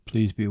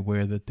Please be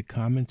aware that the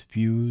comments,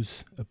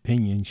 views,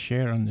 opinions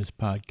shared on this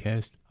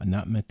podcast are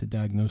not meant to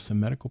diagnose a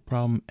medical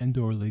problem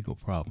and/or legal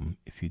problem.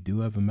 If you do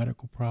have a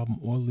medical problem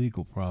or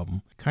legal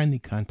problem, kindly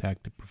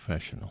contact a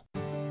professional.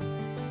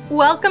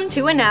 Welcome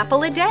to An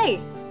Apple a Day,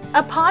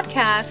 a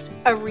podcast,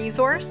 a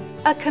resource,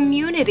 a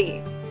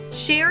community.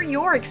 Share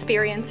your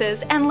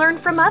experiences and learn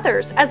from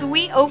others as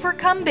we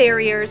overcome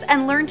barriers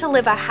and learn to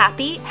live a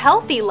happy,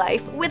 healthy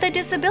life with a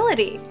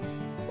disability.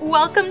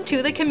 Welcome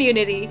to the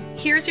community.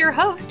 Here's your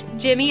host,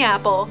 Jimmy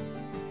Apple.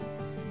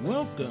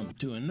 Welcome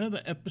to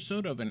another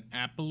episode of An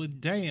Apple a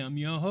Day. I'm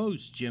your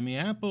host, Jimmy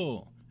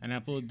Apple. An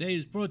Apple a Day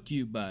is brought to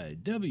you by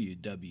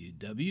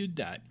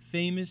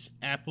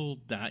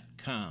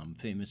www.famousapple.com.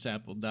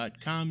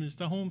 Famousapple.com is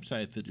the home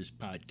site for this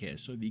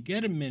podcast. So if you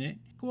get a minute,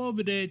 go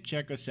over there,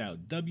 check us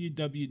out,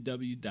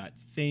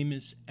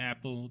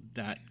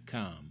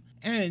 www.famousapple.com.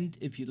 And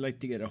if you'd like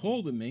to get a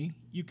hold of me,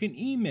 you can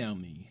email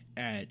me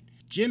at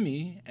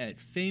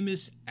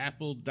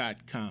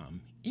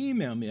jimmy@famousapple.com.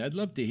 Email me. I'd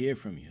love to hear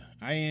from you.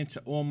 I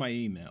answer all my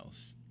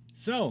emails.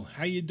 So,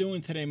 how you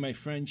doing today, my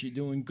friends? You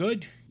doing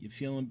good? You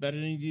feeling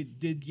better than you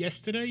did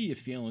yesterday? You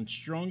feeling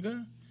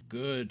stronger?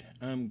 Good.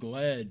 I'm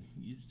glad.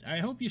 I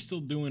hope you're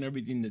still doing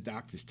everything the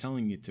doctor's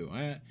telling you to.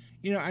 I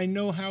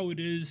know how it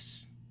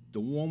is. The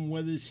warm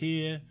weather's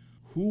here.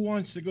 Who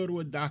wants to go to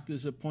a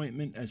doctor's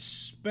appointment,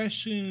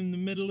 especially in the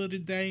middle of the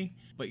day?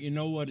 But you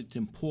know what? It's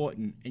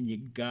important, and you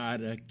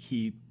gotta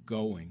keep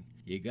going.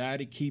 You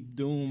gotta keep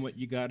doing what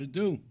you gotta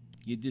do.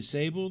 You're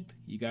disabled,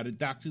 you got a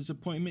doctor's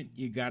appointment,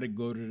 you gotta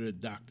go to the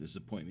doctor's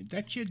appointment.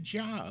 That's your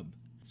job.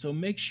 So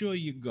make sure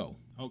you go,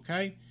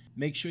 okay?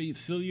 Make sure you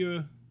fill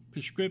your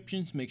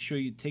prescriptions. Make sure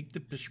you take the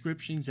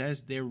prescriptions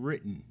as they're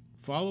written.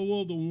 Follow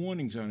all the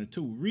warnings on it,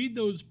 too. Read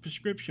those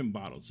prescription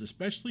bottles,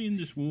 especially in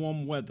this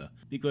warm weather,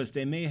 because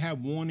they may have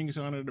warnings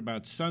on it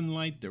about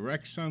sunlight,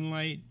 direct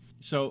sunlight.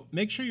 So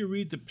make sure you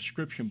read the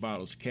prescription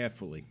bottles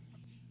carefully.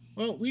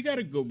 Well, we got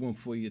a good one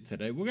for you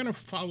today. We're going to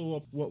follow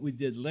up what we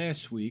did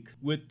last week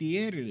with the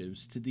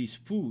additives to these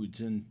foods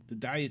and the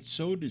diet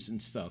sodas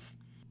and stuff.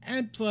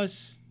 And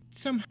plus,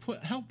 some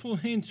helpful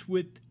hints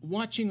with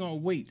watching our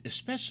weight,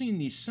 especially in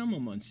these summer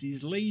months,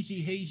 these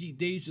lazy, hazy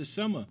days of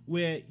summer,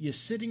 where you're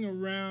sitting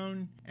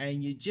around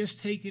and you're just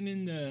taking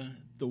in the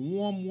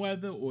warm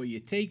weather, or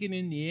you're taking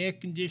in the air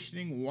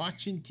conditioning,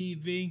 watching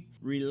TV,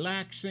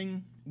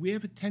 relaxing. We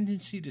have a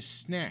tendency to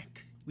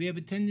snack. We have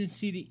a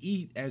tendency to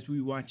eat as we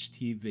watch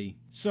TV.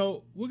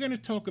 So we're going to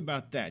talk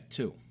about that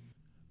too.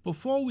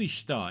 Before we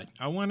start,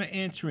 I want to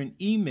answer an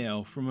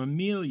email from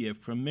Amelia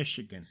from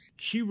Michigan.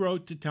 She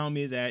wrote to tell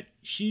me that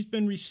she's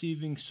been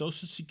receiving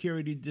Social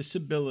Security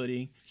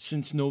disability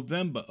since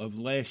November of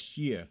last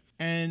year.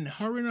 And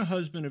her and her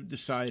husband have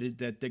decided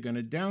that they're going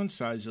to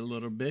downsize a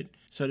little bit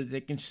so that they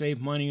can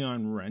save money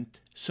on rent.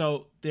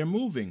 So they're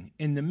moving.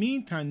 In the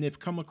meantime, they've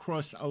come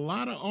across a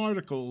lot of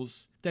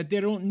articles that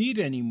they don't need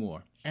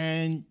anymore.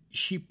 And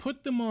she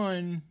put them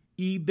on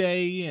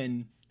eBay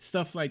and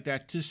stuff like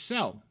that to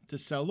sell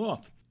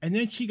off. And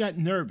then she got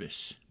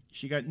nervous.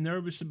 She got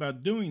nervous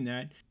about doing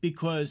that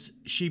because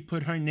she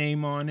put her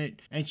name on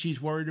it, and she's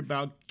worried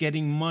about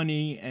getting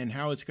money and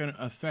how it's going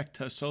to affect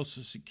her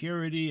Social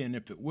Security and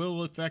if it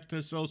will affect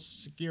her Social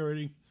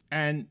Security.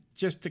 And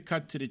just to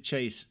cut to the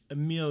chase,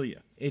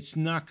 Amelia, it's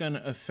not going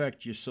to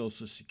affect your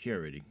Social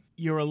Security.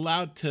 You're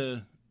allowed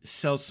to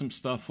sell some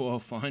stuff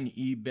off on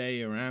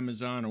eBay or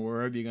Amazon or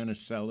wherever you're going to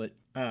sell it.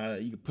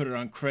 You can put it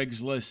on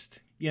Craigslist.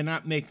 You're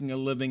not making a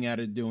living out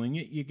of doing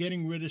it. You're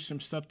getting rid of some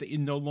stuff that you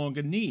no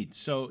longer need.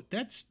 So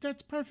that's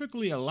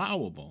perfectly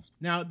allowable.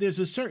 Now, there's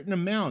a certain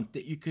amount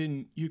that you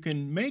can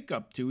make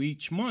up to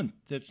each month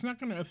that's not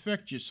going to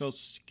affect your Social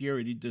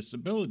Security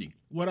disability.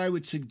 What I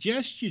would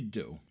suggest you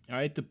do, all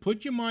right, to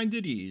put your mind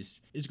at ease,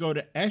 is go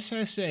to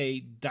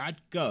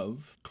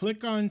ssa.gov,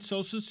 click on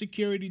Social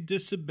Security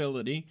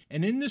Disability,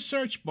 and in the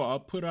search bar,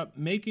 put up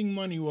Making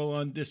Money While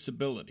on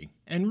Disability,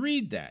 and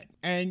read that,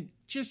 and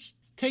just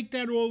take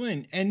that all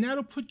in, and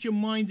that'll put your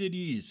mind at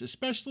ease,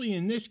 especially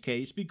in this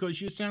case,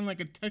 because you sound like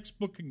a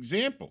textbook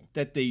example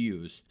that they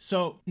use.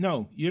 So,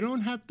 no, you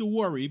don't have to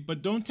worry,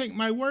 but don't take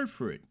my word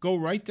for it. Go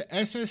right to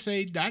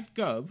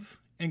ssa.gov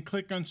and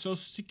click on Social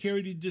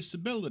Security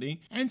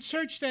Disability and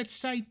search that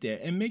site there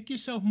and make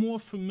yourself more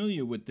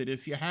familiar with it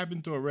if you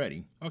haven't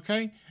already,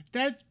 okay?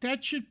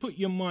 That should put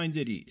your mind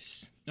at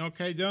ease,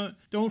 okay?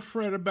 Don't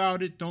fret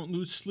about it. Don't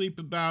lose sleep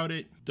about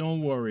it.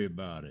 Don't worry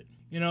about it.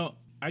 You know,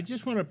 I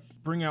just want to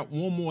bring out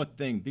one more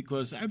thing,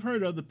 because I've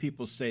heard other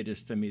people say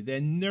this to me.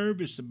 They're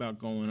nervous about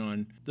going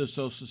on the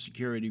Social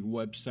Security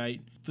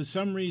website. For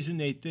some reason,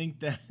 they think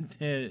that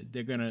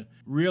they're going to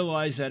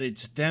realize that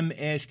it's them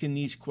asking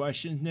these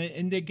questions,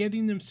 and they're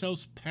getting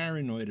themselves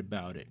paranoid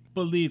about it.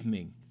 Believe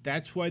me,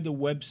 that's why the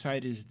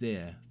website is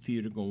there, for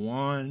you to go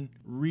on,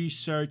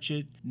 research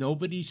it.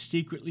 Nobody's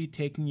secretly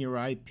taking your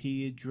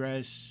IP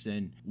address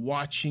and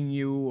watching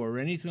you or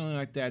anything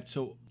like that.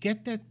 So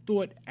get that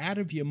thought out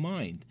of your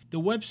mind. The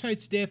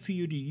website's there for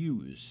you to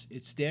use.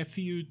 It's there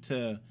for you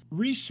to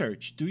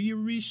research, do your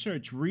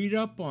research, read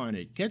up on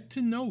it, get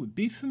to know it,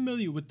 be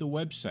familiar with the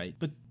website.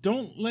 But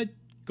don't let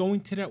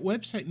going to that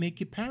website make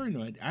you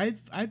paranoid.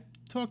 I've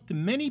talked to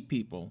many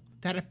people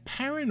that are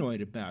paranoid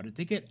about it.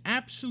 They get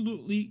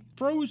absolutely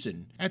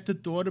frozen at the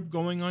thought of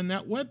going on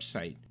that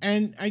website.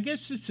 And I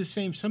guess it's the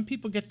same. Some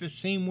people get the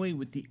same way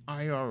with the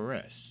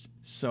IRS.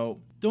 So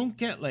don't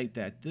get like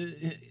that.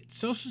 The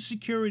Social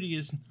Security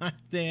is not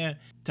there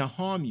to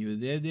harm you.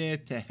 They're there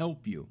to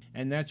help you.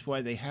 And that's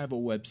why they have a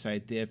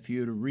website there for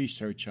you to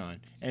research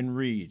on and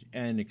read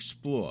and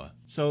explore.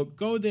 So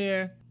go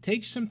there,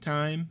 take some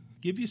time,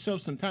 give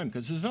yourself some time,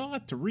 because there's a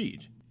lot to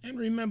read. And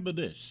remember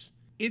this.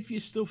 If you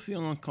still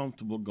feel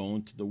uncomfortable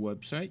going to the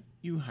website,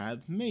 you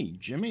have me,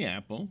 Jimmy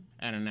Apple,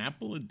 at an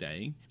apple a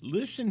day.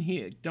 Listen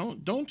here.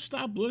 Don't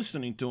stop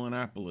listening to an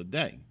apple a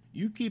day.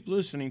 You keep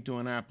listening to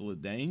an apple a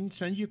day and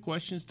send your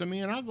questions to me,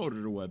 and I'll go to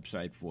the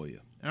website for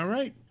you. All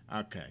right?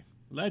 Okay.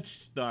 Let's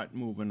start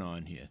moving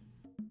on here.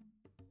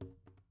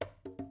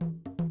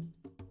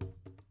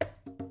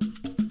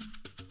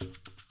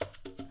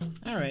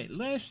 All right.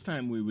 Last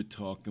time we were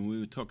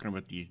talking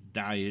about these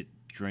diet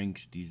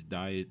drinks, these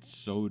diet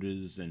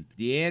sodas, and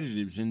the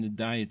additives in the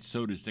diet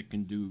sodas that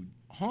can do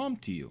harm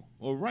to you.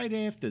 Or right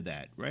after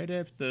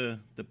the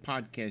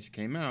podcast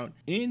came out,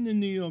 in the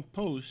New York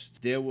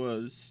Post, there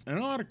was an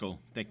article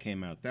that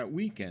came out that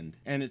weekend,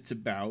 and it's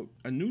about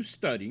a new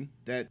study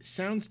that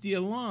sounds the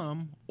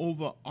alarm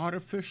over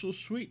artificial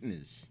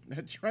sweeteners.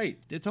 That's right.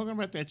 They're talking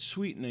about that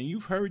sweetener.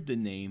 You've heard the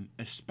name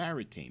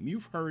aspartame.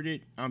 You've heard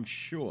it, I'm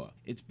sure.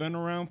 It's been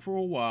around for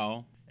a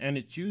while. And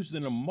it's used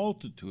in a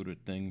multitude of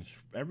things,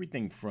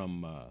 everything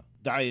from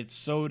diet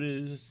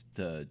sodas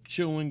to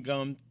chewing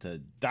gum to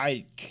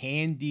diet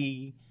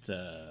candy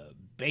to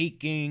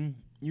baking,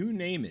 you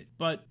name it.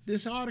 But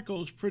this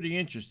article is pretty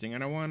interesting,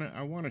 and I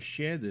wanna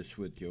share this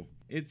with you.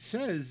 It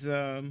says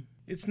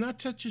it's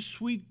not such a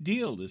sweet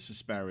deal, this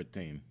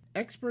aspartame.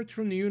 Experts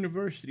from the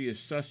University of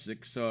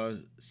Sussex are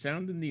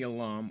sounding the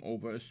alarm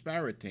over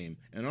aspartame,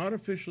 an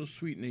artificial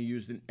sweetener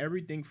used in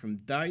everything from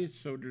diet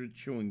soda to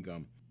chewing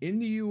gum. In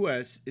the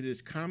U.S., it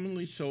is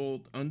commonly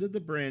sold under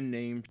the brand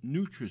name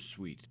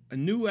NutraSweet. A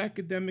new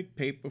academic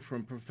paper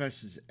from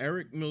Professors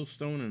Eric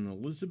Millstone and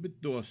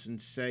Elizabeth Dawson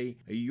say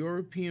a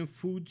European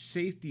Food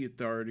Safety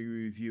Authority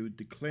review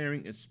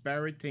declaring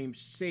aspartame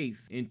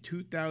safe in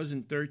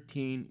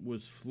 2013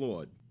 was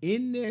flawed.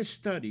 In their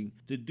study,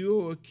 the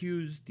duo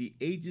accused the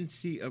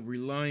agency of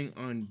relying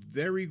on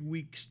very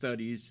weak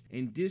studies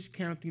and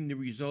discounting the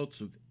results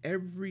of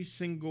every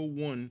single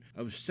one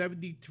of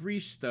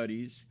 73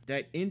 studies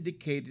that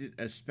indicated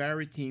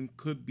aspartame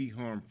could be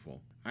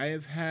harmful. I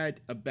have had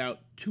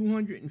about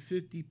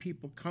 250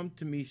 people come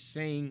to me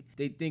saying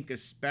they think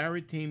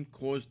aspartame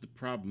caused the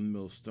problem,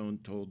 Millstone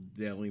told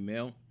the Daily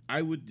Mail.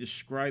 I would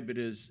describe it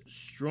as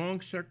strong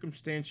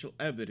circumstantial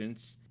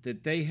evidence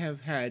that they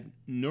have had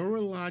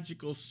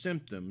neurological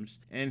symptoms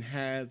and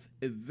have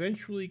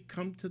eventually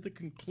come to the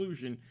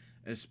conclusion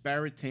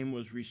aspartame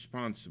was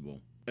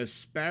responsible.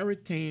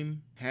 Aspartame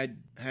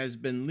has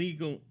been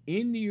legal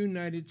in the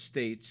United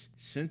States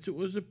since it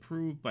was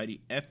approved by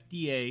the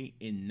FDA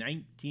in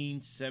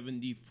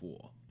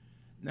 1974.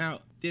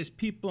 Now, there's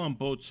people on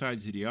both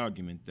sides of the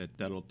argument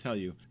that'll tell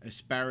you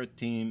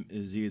aspartame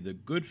is either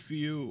good for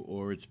you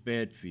or it's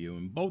bad for you,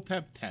 and both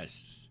have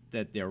tests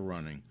that they're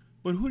running.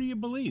 But who do you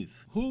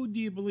believe? Who do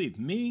you believe?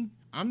 Me?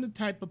 I'm the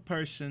type of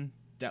person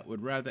that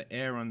would rather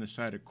err on the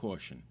side of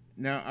caution.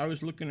 Now, I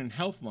was looking in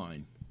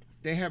Healthline.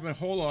 They have a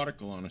whole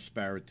article on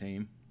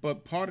aspartame,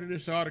 but part of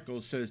this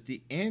article says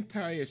the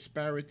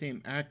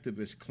anti-aspartame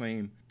activists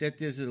claim that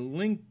there's a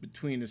link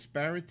between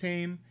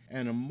aspartame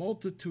and a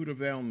multitude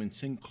of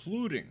ailments,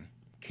 including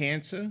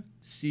cancer,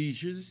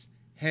 seizures,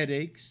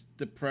 headaches,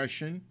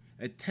 depression,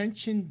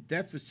 attention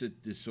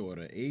deficit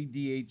disorder,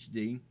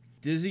 ADHD,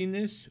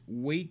 dizziness,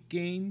 weight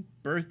gain,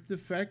 birth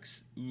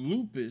defects,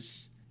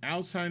 lupus,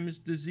 Alzheimer's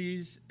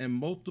disease, and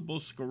multiple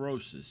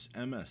sclerosis,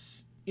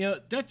 MS. You know,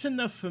 that's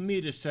enough for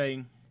me to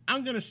say,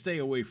 I'm going to stay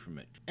away from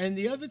it. And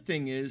the other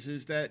thing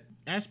is that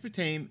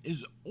aspartame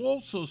is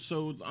also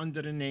sold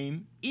under the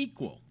name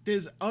Equal.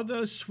 There's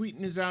other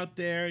sweeteners out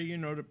there, you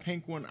know, the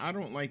pink one. I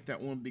don't like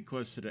that one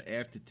because of the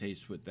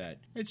aftertaste with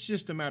that. It's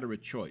just a matter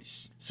of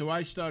choice. So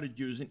I started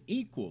using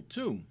Equal,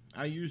 too.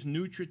 I used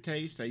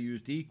NutriTaste. I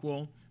used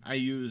Equal. I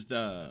used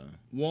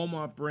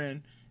Walmart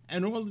brand.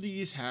 And all of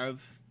these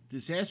have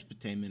this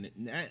aspartame in it.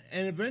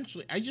 And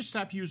eventually, I just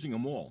stopped using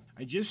them all.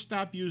 As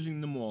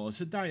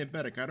a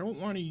diabetic, I don't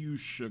want to use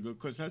sugar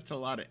because that's a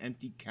lot of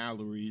empty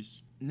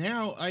calories.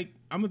 Now,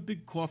 I'm a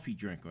big coffee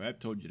drinker. I've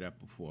told you that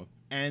before.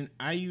 And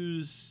I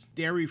use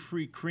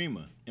dairy-free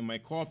creamer in my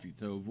coffee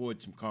to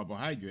avoid some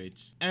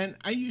carbohydrates. And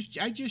I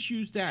just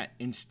use that.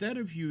 Instead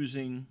of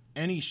using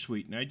any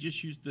sweetener, I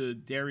just use the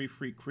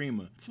dairy-free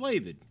creamer,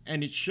 flavored.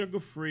 And it's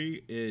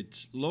sugar-free,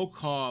 it's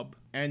low-carb,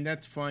 and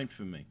that's fine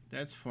for me.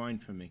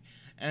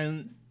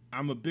 And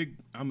I'm a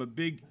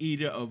big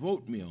eater of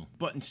oatmeal,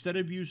 but instead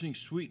of using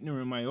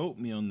sweetener in my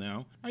oatmeal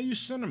now, I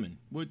use cinnamon,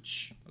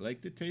 which I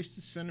like the taste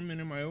of cinnamon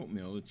in my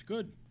oatmeal. It's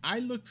good. I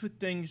look for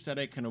things that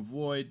I can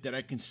avoid, that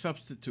I can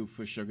substitute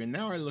for sugar.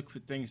 Now I look for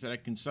things that I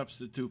can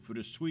substitute for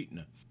the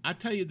sweetener. I'll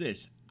tell you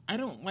this, I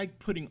don't like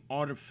putting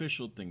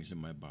artificial things in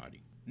my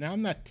body. Now,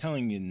 I'm not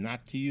telling you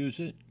not to use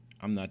it.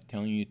 I'm not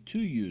telling you to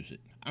use it.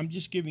 I'm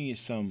just giving you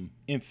some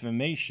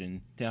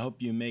information to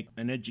help you make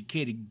an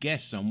educated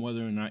guess on whether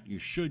or not you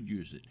should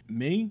use it.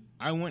 Me,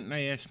 I went and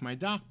I asked my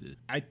doctor.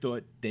 I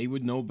thought they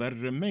would know better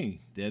than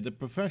me. They're the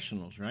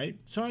professionals, right?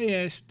 So I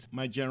asked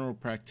my general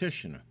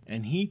practitioner,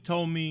 and he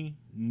told me,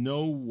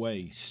 no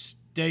way,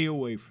 stay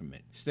away from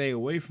it. Stay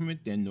away from it.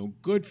 They're no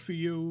good for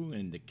you.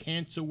 And the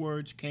cancer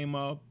words came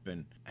up,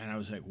 and I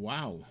was like,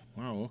 wow,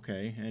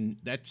 okay. And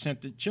that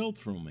sent a chill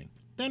through me.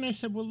 Then I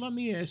said, well, let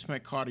me ask my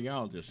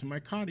cardiologist. And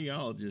my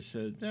cardiologist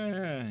said,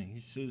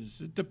 he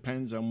says, it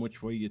depends on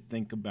which way you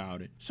think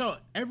about it. So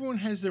everyone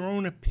has their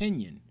own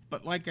opinion.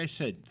 But like I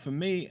said, for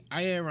me,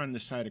 I err on the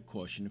side of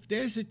caution. If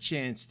there's a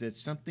chance that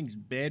something's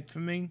bad for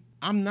me,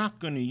 I'm not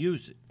going to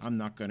use it. I'm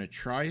not going to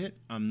try it.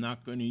 I'm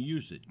not going to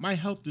use it. My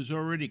health is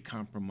already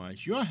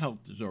compromised. Your health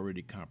is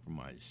already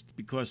compromised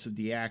because of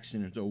the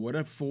accident or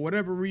whatever. For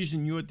whatever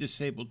reason you're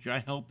disabled, your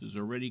health is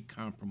already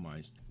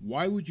compromised.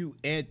 Why would you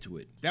add to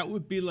it? That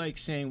would be like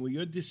saying, well,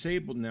 you're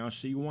disabled now,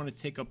 so you want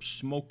to take up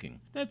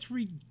smoking. That's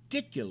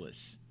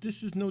ridiculous.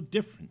 This is no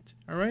different.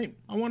 All right?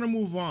 I want to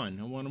move on.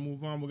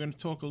 We're going to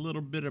talk a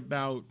little bit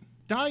about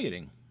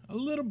dieting. A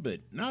little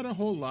bit. Not a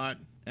whole lot.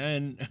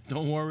 And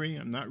don't worry,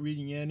 I'm not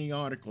reading any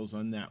articles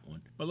on that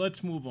one. But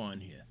let's move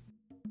on here.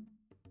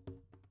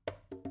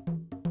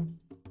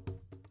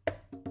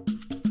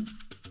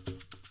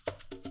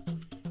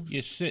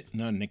 You're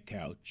sitting on the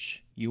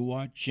couch. You're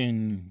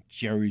watching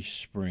Jerry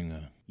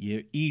Springer.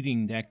 You're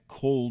eating that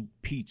cold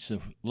pizza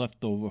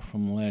left over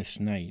from last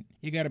night.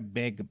 You got a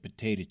bag of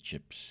potato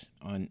chips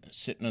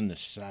sitting on the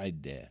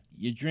side there.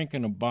 You're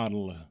drinking a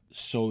bottle of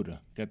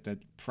soda. Got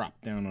that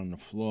prop down on the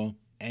floor.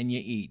 And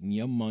you're eating,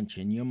 you're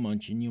munching,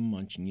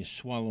 you're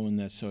swallowing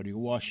that soda, you're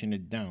washing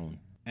it down.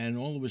 And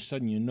all of a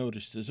sudden you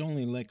notice there's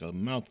only like a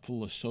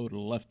mouthful of soda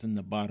left in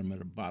the bottom of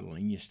the bottle,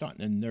 and you're starting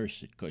to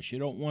nurse it because you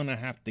don't want to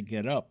have to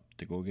get up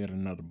to go get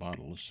another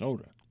bottle of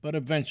soda. But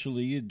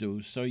eventually you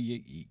do, so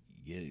you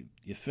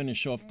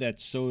finish off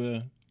that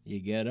soda, you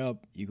get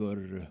up, you go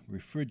to the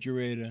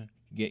refrigerator,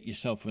 get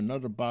yourself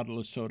another bottle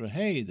of soda.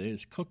 Hey,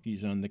 there's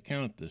cookies on the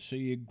counter, so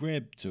you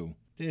grab two.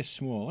 They're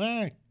small.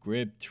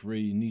 Grab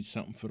three. You need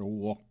something for the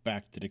walk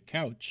back to the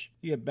couch.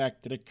 You get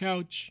back to the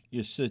couch.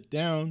 You sit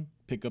down,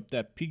 pick up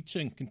that pizza,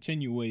 and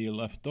continue where you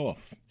left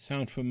off.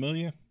 Sound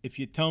familiar? If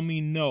you tell me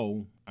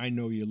no, I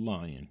know you're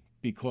lying.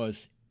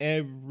 Because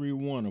every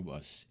one of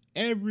us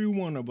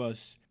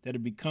that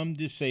have become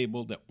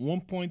disabled at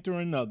one point or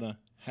another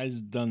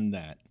has done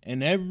that.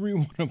 And every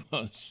one of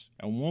us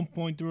at one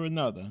point or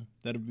another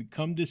that have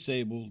become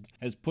disabled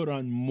has put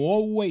on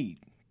more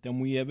weight than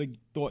we ever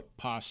thought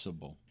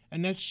possible.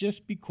 And that's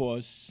just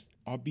because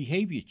our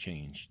behavior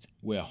changed.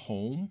 We're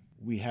home.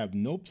 We have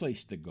no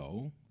place to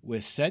go.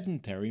 We're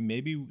sedentary.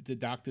 Maybe the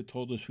doctor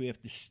told us we have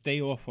to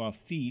stay off our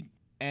feet.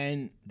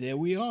 And there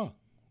we are.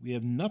 We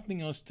have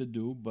nothing else to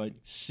do but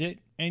sit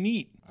and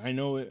eat. I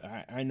know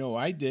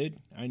I did.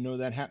 I know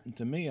that happened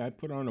to me. I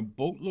put on a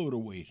boatload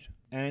of weight.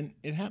 And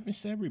it happens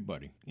to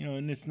everybody,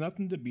 and it's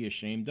nothing to be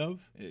ashamed of.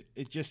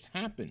 It just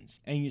happens.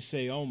 And you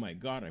say, oh, my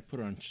God, I put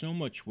on so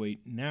much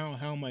weight. Now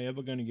how am I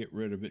ever going to get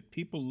rid of it?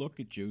 People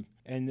look at you,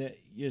 and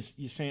you're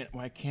saying,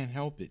 well, I can't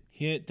help it.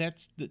 Here,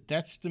 that's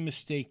the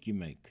mistake you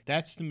make.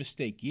 That's the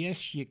mistake.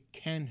 Yes, you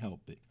can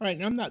help it. All right,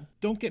 and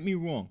don't get me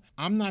wrong.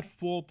 I'm not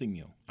faulting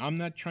you. I'm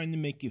not trying to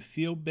make you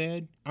feel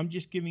bad. I'm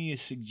just giving you a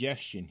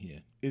suggestion here.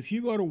 If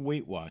you go to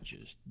Weight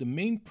Watchers, the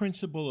main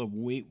principle of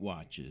Weight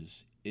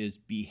Watchers is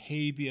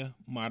behavior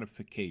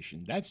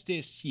modification. That's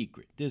their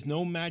secret. There's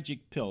no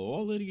magic pill.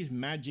 All of these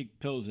magic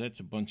pills,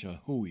 that's a bunch of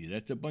hooey.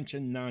 That's a bunch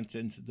of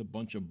nonsense. It's a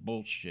bunch of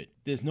bullshit.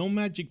 There's no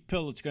magic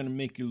pill that's going to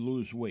make you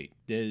lose weight.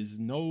 There's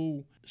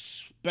no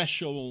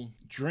special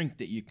drink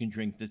that you can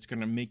drink that's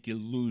going to make you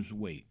lose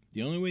weight.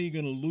 The only way you're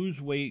going to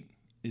lose weight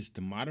is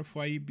to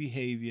modify your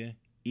behavior,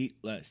 eat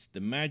less.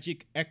 The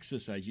magic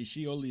exercise, you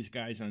see all these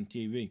guys on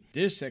TV.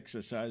 This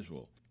exercise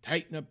will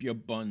tighten up your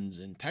buns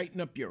and tighten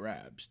up your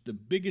abs. The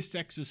biggest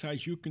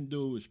exercise you can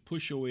do is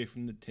push away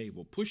from the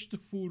table. Push the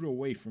food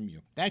away from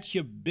you. That's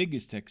your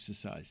biggest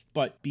exercise.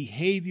 But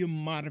behavior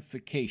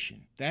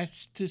modification,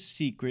 that's the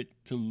secret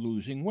to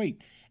losing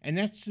weight. And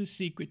that's the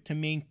secret to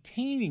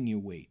maintaining your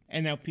weight.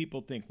 And now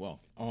people think, well,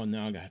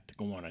 now I have to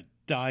go on a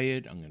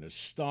diet. I'm going to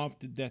starve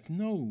to death.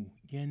 No,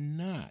 you're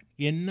not.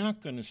 You're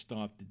not going to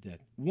starve to death.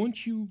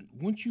 Once you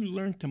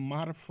learn to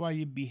modify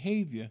your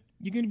behavior,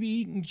 you're going to be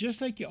eating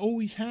just like you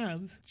always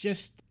have,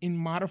 just in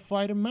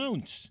modified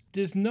amounts.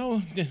 There's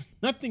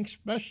nothing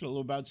special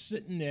about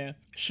sitting there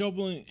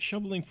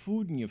shoveling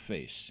food in your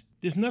face.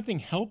 There's nothing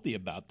healthy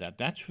about that,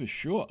 that's for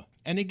sure.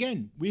 And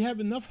again, we have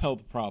enough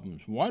health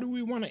problems. Why do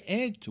we want to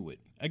add to it?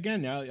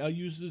 Again, I'll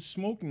use this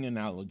smoking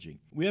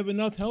analogy. We have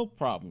enough health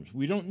problems.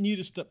 We don't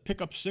need to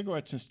pick up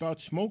cigarettes and start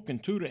smoking,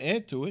 too, to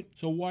add to it.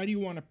 So why do you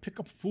want to pick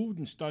up food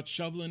and start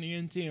shoveling it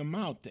into your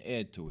mouth to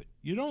add to it?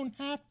 You don't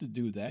have to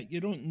do that. You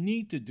don't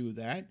need to do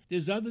that.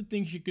 There's other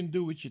things you can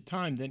do with your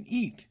time than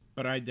eat.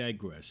 But I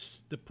digress.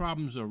 The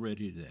problem's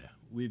already there.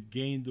 We've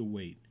gained the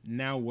weight.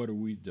 Now what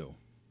do?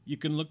 You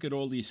can look at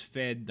all these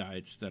fad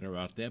diets that are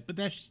out there, but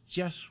that's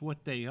just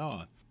what they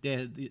are.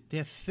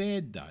 They're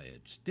fad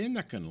diets. They're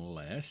not going to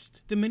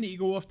last. The minute you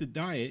go off the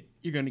diet,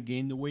 you're going to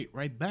gain the weight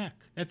right back.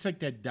 That's like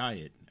that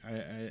diet.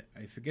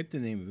 I forget the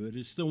name of it.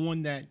 It's the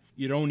one that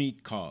you don't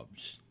eat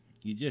carbs.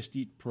 You just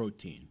eat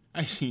protein.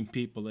 I've seen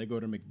people, they go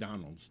to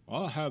McDonald's.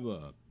 I'll have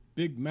a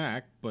Big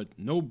Mac, but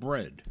no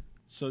bread.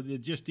 So they're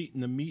just eating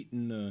the meat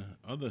and the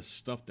other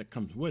stuff that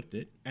comes with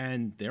it,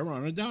 and they're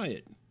on a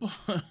diet.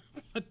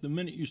 But the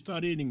minute you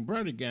start eating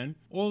bread again,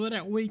 all of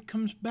that weight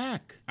comes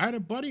back. I had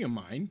a buddy of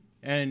mine,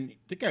 and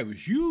the guy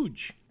was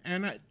huge.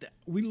 And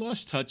we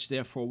lost touch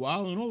there for a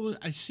while, and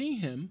I see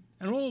him,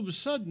 and all of a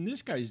sudden,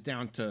 this guy's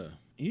down to,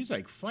 he's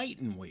like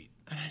fighting weight.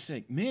 And I was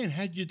like, man,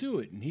 how'd you do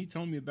it? And he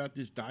told me about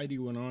this diet he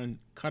went on,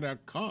 cut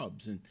out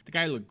carbs, and the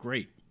guy looked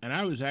great. And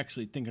I was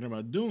actually thinking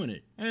about doing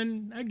it.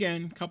 And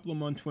again, a couple of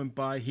months went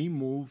by. He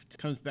moved,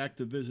 comes back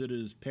to visit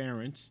his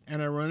parents.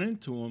 And I run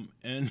into him,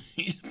 and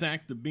he's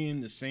back to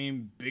being the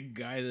same big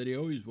guy that he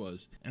always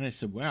was. And I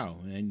said, wow.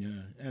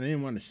 And I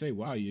didn't want to say,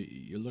 wow,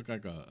 you look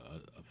like a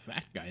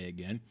fat guy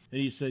again.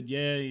 And he said,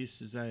 yeah. He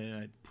says,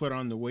 I put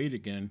on the weight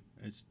again.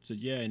 I said,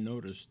 yeah, I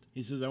noticed.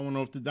 He says, I went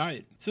off the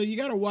diet. So you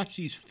got to watch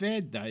these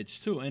fad diets,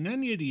 too. And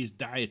any of these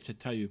diets that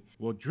tell you,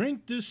 well,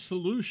 drink this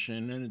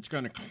solution, and it's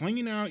going to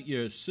clean out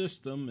your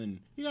system. And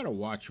you got to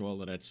watch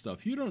all of that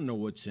stuff. You don't know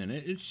what's in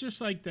it. It's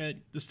just like the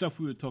stuff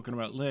we were talking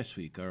about last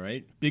week, all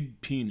right? Big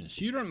penis.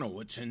 You don't know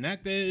what's in that.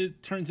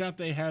 It turns out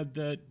they have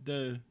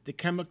the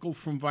chemical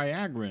from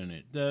Viagra in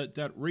it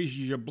that raises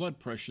your blood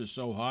pressure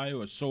so high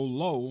or so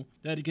low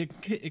that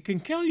it can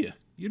kill you.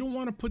 You don't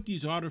want to put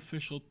these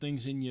artificial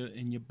things in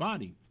your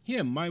body.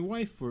 Here, my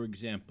wife, for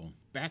example,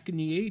 back in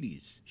the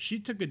 80s, she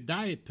took a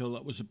diet pill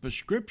that was a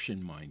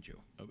prescription, mind you.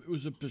 It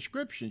was a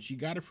prescription. She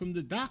got it from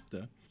the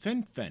doctor,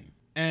 fen.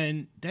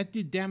 And that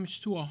did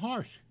damage to her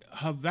heart.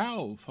 Her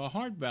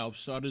heart valve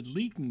started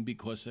leaking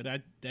because of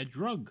that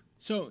drug.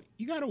 So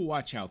you got to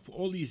watch out for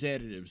all these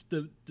additives.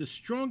 The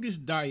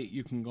strongest diet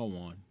you can go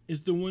on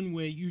is the one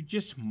where you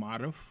just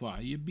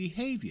modify your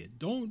behavior.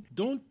 Don't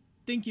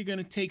think you're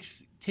going to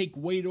take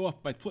weight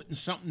off by putting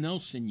something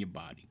else in your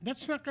body.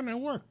 That's not going to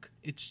work.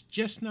 It's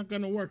just not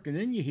going to work. And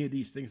then you hear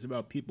these things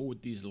about people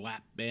with these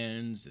lap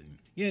bands. And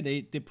yeah,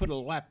 they put a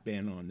lap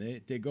band on.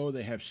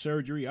 They have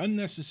surgery,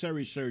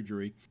 unnecessary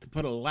surgery, to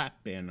put a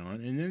lap band on.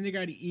 And then they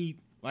got to eat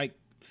like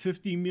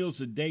 50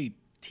 meals a day,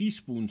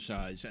 teaspoon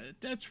size.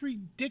 That's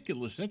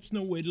ridiculous. That's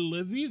no way to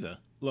live either.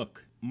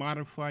 Look,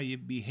 modify your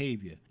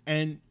behavior.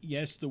 And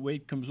yes, the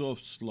weight comes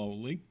off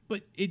slowly,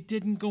 but it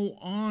didn't go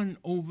on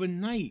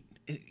overnight.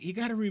 You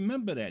got to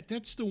remember that.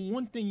 That's the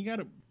one thing. You got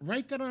to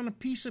write that on a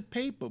piece of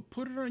paper.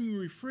 Put it on your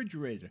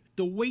refrigerator.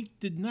 The weight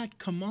did not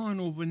come on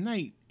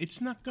overnight.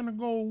 It's not going to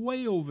go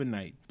away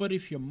overnight. But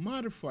if you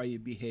modify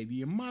your behavior,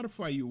 you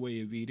modify your way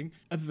of eating,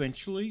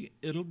 eventually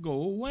it'll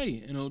go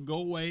away. And it'll go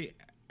away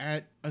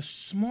at a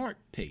smart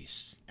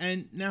pace.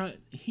 And now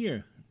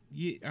here,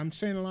 I'm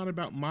saying a lot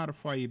about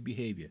modify your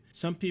behavior.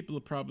 Some people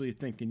are probably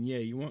thinking, yeah,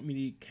 you want me to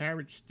eat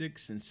carrot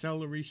sticks and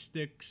celery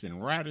sticks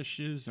and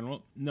radishes and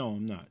all? No,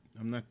 I'm not.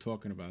 I'm not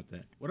talking about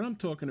that. What I'm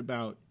talking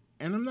about,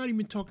 and I'm not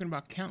even talking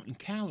about counting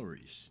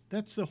calories.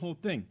 That's the whole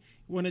thing.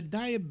 When a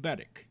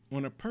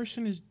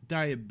person is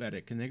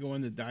diabetic and they go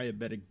on the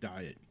diabetic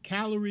diet,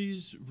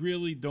 calories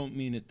really don't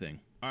mean a thing.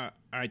 All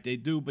right, they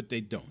do, but they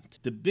don't.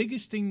 The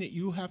biggest thing that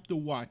you have to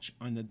watch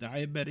on the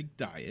diabetic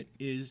diet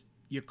is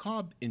your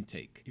carb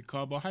intake, your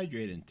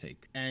carbohydrate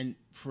intake. And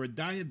for a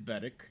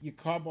diabetic, your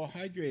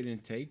carbohydrate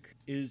intake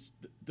is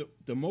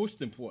the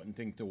most important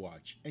thing to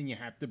watch, and you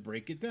have to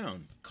break it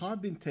down.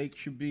 Carb intake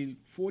should be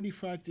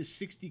 45 to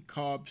 60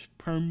 carbs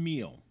per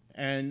meal,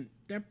 and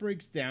that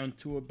breaks down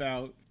to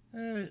about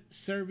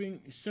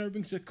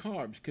servings of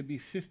carbs could be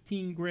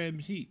 15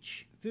 grams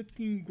each.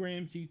 15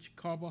 grams each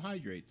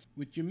carbohydrates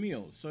with your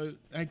meals. So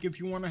like if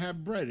you want to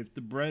have bread, if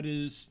the bread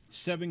is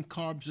 7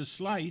 carbs a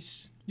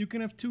slice, you can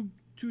have two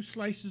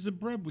slices of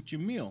bread with your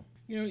meal.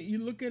 You know, you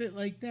look at it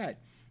like that.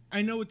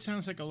 I know it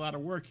sounds like a lot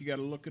of work. You got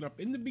to look it up.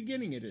 In the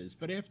beginning it is,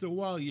 but after a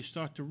while you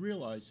start to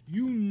realize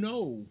you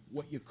know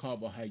what your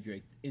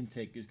carbohydrate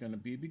intake is going to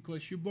be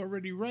because you've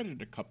already read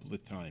it a couple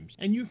of times.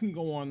 And you can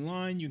go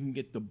online, you can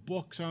get the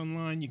books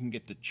online, you can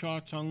get the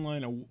charts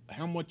online of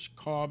how much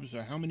carbs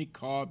or how many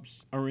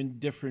carbs are in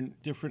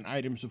different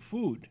items of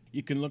food.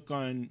 You can look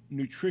on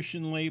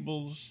nutrition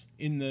labels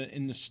in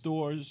the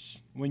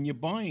stores when you're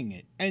buying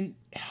it. And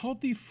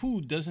healthy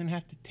food doesn't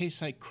have to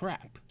taste like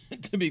crap.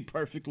 To be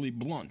perfectly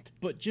blunt.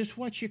 But just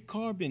watch your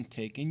carb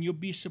intake and you'll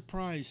be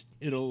surprised.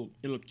 It'll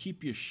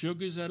keep your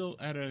sugars at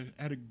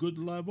a good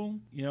level.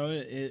 You know,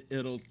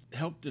 it'll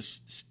help to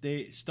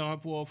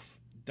starve off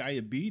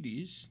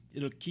diabetes.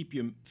 It'll keep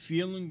you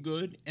feeling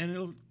good, and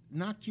it'll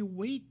knock your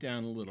weight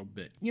down a little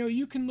bit. You know,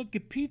 you can look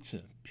at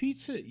pizza.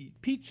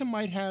 Pizza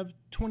might have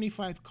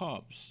 25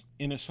 carbs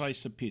in a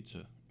slice of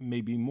pizza.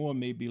 Maybe more,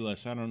 maybe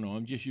less. I don't know.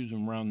 I'm just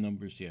using round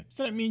numbers here.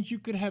 So that means you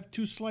could have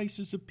 2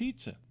 slices of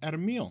pizza at a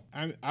meal.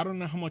 I don't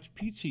know how much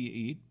pizza you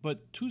eat,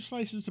 but 2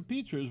 slices of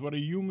pizza is what a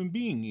human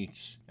being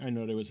eats. I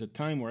know there was a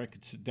time where I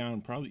could sit down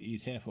and probably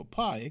eat half a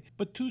pie,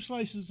 but 2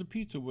 slices of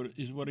pizza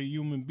is what a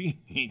human being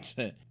eats.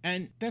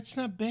 And that's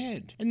not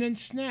bad. And then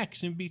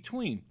snacks in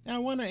between. Now, I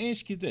want to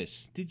ask you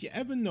this. Did you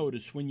ever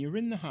notice when you're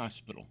in the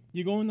hospital,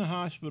 you go in the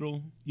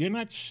hospital, you're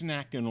not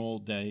snacking all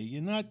day,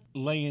 you're not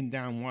laying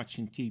down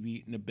watching TV,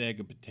 eating a bag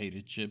of potato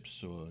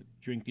chips or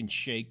drinking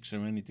shakes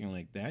or anything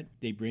like that.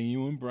 They bring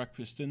you in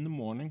breakfast in the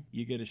morning.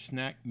 You get a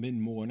snack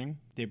mid-morning.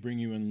 They bring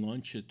you in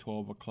lunch at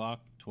 12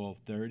 o'clock,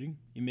 12:30.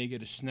 You may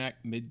get a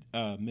snack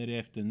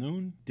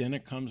mid-afternoon. Dinner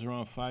comes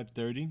around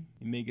 5:30.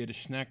 You may get a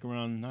snack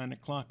around 9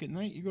 o'clock at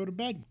night. You go to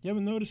bed. You ever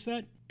notice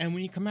that? And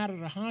when you come out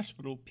of the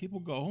hospital, people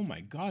go, oh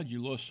my God,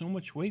 you lost so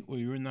much weight while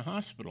you were in the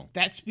hospital.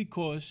 That's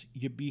because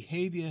your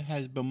behavior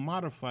has been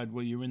modified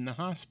while you're in the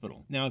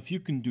hospital. Now, if you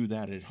can do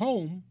that at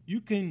home,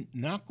 you can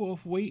knock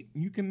off weight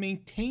and you can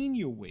maintain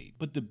your weight.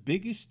 But the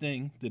biggest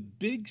thing, the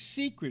big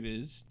secret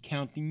is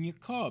counting your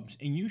carbs.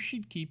 And you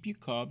should keep your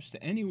carbs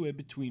to anywhere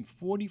between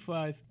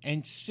 45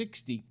 and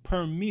 60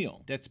 per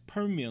meal. That's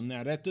per meal.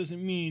 Now, that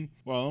doesn't mean,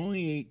 well, I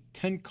only ate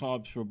 10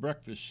 carbs for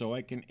breakfast, so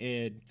I can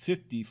add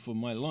 50 for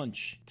my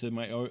lunch to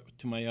my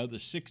other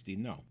 60.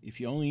 No. If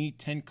you only eat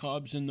 10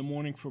 carbs in the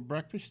morning for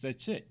breakfast,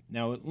 that's it.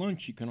 Now at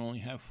lunch, you can only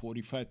have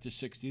 45 to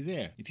 60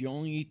 there. If you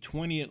only eat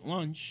 20 at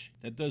lunch,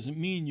 that doesn't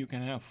mean you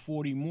can have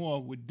 40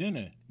 more with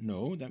dinner.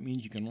 No, that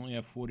means you can only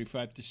have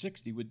 45 to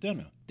 60 with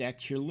dinner.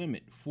 That's your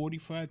limit,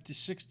 45 to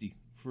 60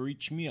 for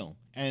each meal.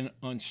 And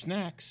on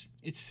snacks,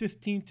 it's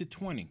 15 to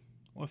 20.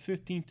 Or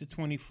 15 to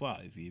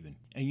 25 even.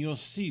 And you'll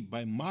see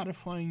by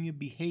modifying your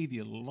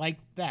behavior like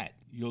that,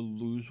 you'll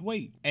lose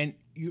weight. And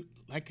you,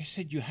 like I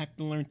said, you have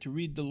to learn to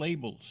read the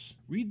labels.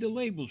 Read the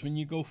labels when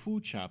you go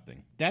food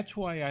shopping. That's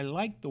why I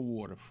like the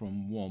water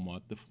from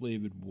Walmart, the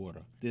flavored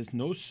water. There's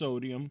no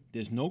sodium,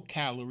 there's no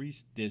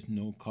calories, there's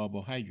no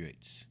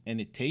carbohydrates.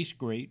 And it tastes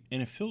great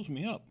and it fills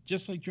me up.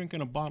 Just like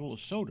drinking a bottle of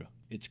soda.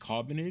 It's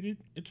carbonated,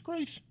 it's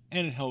great,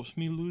 and it helps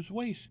me lose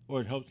weight,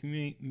 or it helps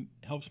me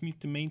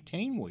to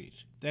maintain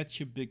weight. That's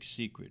your big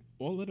secret.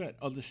 All of that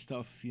other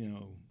stuff,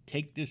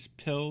 take this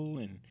pill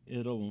and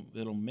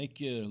it'll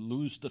make you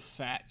lose the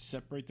fat,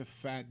 separate the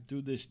fat,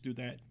 do this, do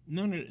that.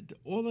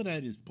 All of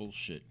that is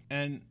bullshit.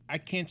 And I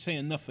can't say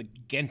enough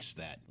against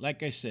that.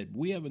 Like I said,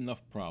 we have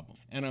enough problems.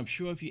 And I'm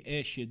sure if you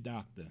ask your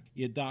doctor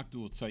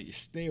will tell you,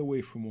 stay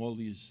away from all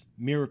these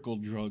miracle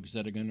drugs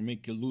that are going to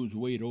make you lose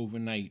weight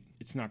overnight.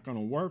 It's not going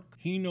to work.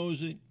 He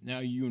knows it. Now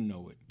you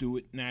know it. Do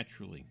it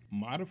naturally.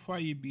 Modify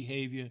your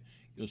behavior.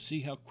 You'll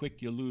see how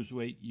quick you lose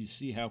weight. You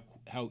see how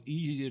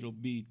easy it'll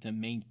be to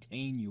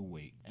maintain your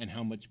weight and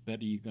how much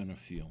better you're going to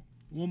feel.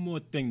 One more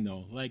thing,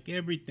 though, like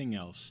everything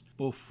else,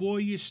 before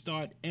you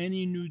start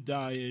any new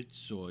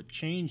diets or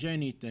change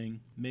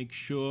anything, make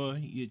sure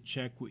you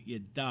check with your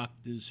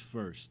doctors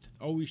first.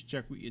 Always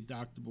check with your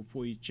doctor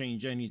before you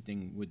change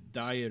anything with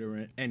diet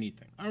or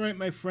anything. All right,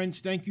 my friends,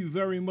 thank you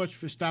very much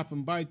for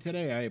stopping by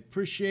today. I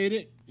appreciate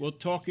it. We'll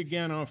talk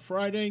again on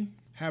Friday.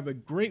 Have a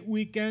great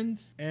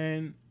weekend,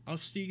 and I'll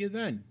see you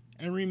then.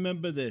 And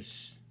remember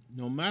this,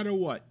 no matter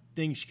what,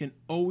 things can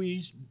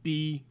always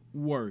be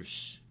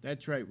worse.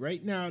 That's right.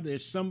 Right now,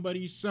 there's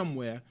somebody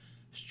somewhere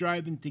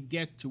striving to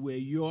get to where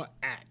you're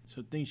at.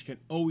 So things can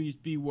always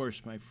be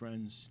worse, my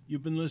friends.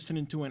 You've been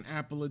listening to An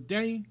Apple a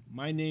Day.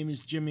 My name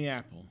is Jimmy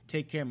Apple.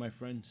 Take care, my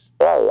friends.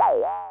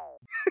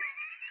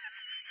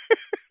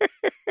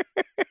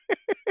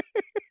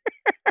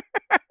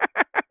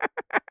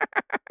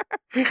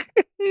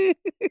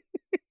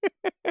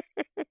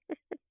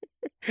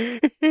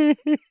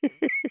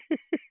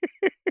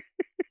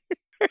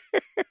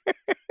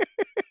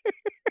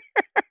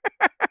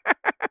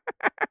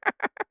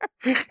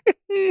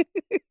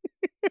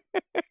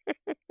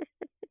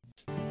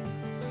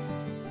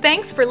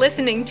 Thanks for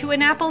listening to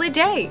An Apple a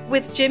Day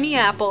with Jimmy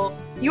Apple,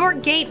 your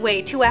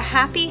gateway to a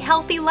happy,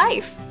 healthy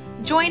life.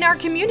 Join our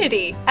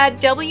community at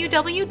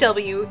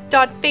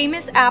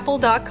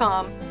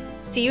www.famousapple.com.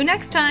 See you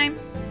next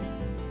time.